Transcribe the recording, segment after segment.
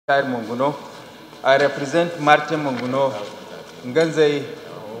Monguno. I represent Martin Monguno, Nganzai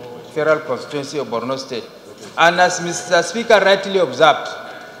Federal Constituency of Borno State. And as Mr. Speaker rightly observed,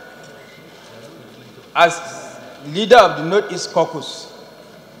 as leader of the Northeast Caucus,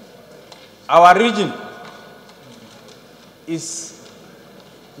 our region is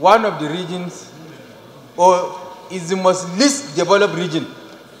one of the regions, or is the most least developed region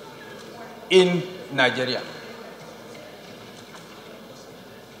in Nigeria.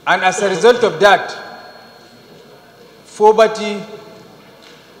 And as a result of that, poverty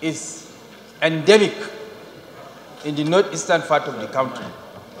is endemic in the northeastern part of the country,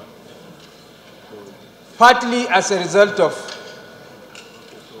 partly as a result of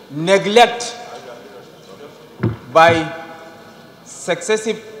neglect by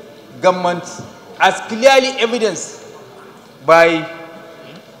successive governments, as clearly evidenced by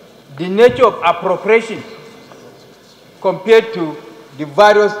the nature of appropriation compared to the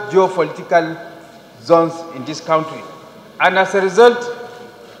various geopolitical zones in this country. And as a result,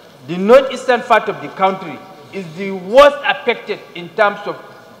 the northeastern part of the country is the worst affected in terms of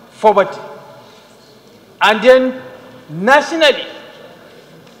poverty. And then nationally,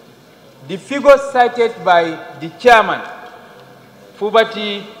 the figures cited by the chairman,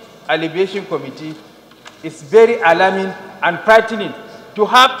 Poverty Alleviation Committee, is very alarming and frightening. To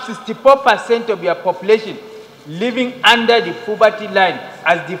have 64% of your population living under the poverty line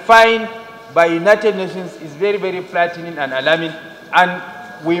as defined by United Nations is very, very frightening and alarming. And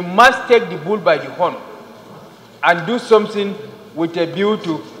we must take the bull by the horn and do something with a view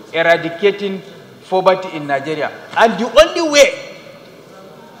to eradicating poverty in Nigeria. And the only way,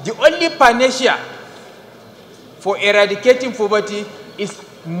 the only panacea for eradicating poverty is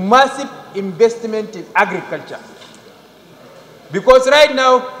massive investment in agriculture. Because right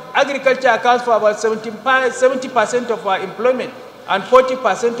now, agriculture accounts for about 70% of our employment and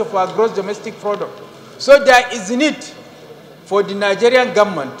 40% of our gross domestic product. So there is a need for the Nigerian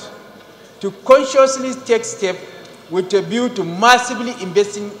government to consciously take steps with a view to massively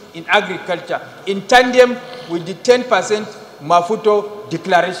investing in agriculture in tandem with the 10% Maputo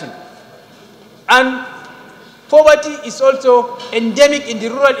declaration. And poverty is also endemic in the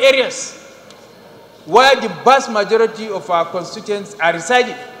rural areas, where the vast majority of our constituents are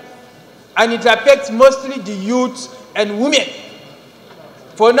residing. And it affects mostly the youth and women.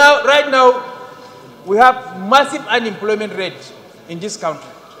 For now, right now, we have massive unemployment rate in this country.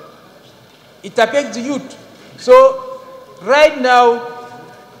 It affects the youth. So right now,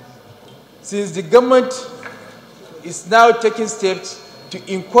 since the government is now taking steps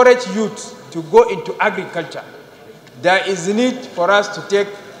to encourage youth to go into agriculture, there is a need for us to take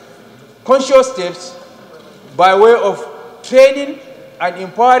conscious steps by way of training and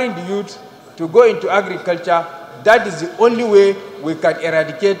empowering the youth to go into agriculture. That is the only way we can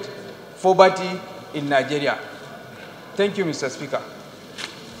eradicate poverty in Nigeria. Thank you, Mr. Speaker.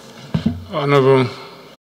 Honorable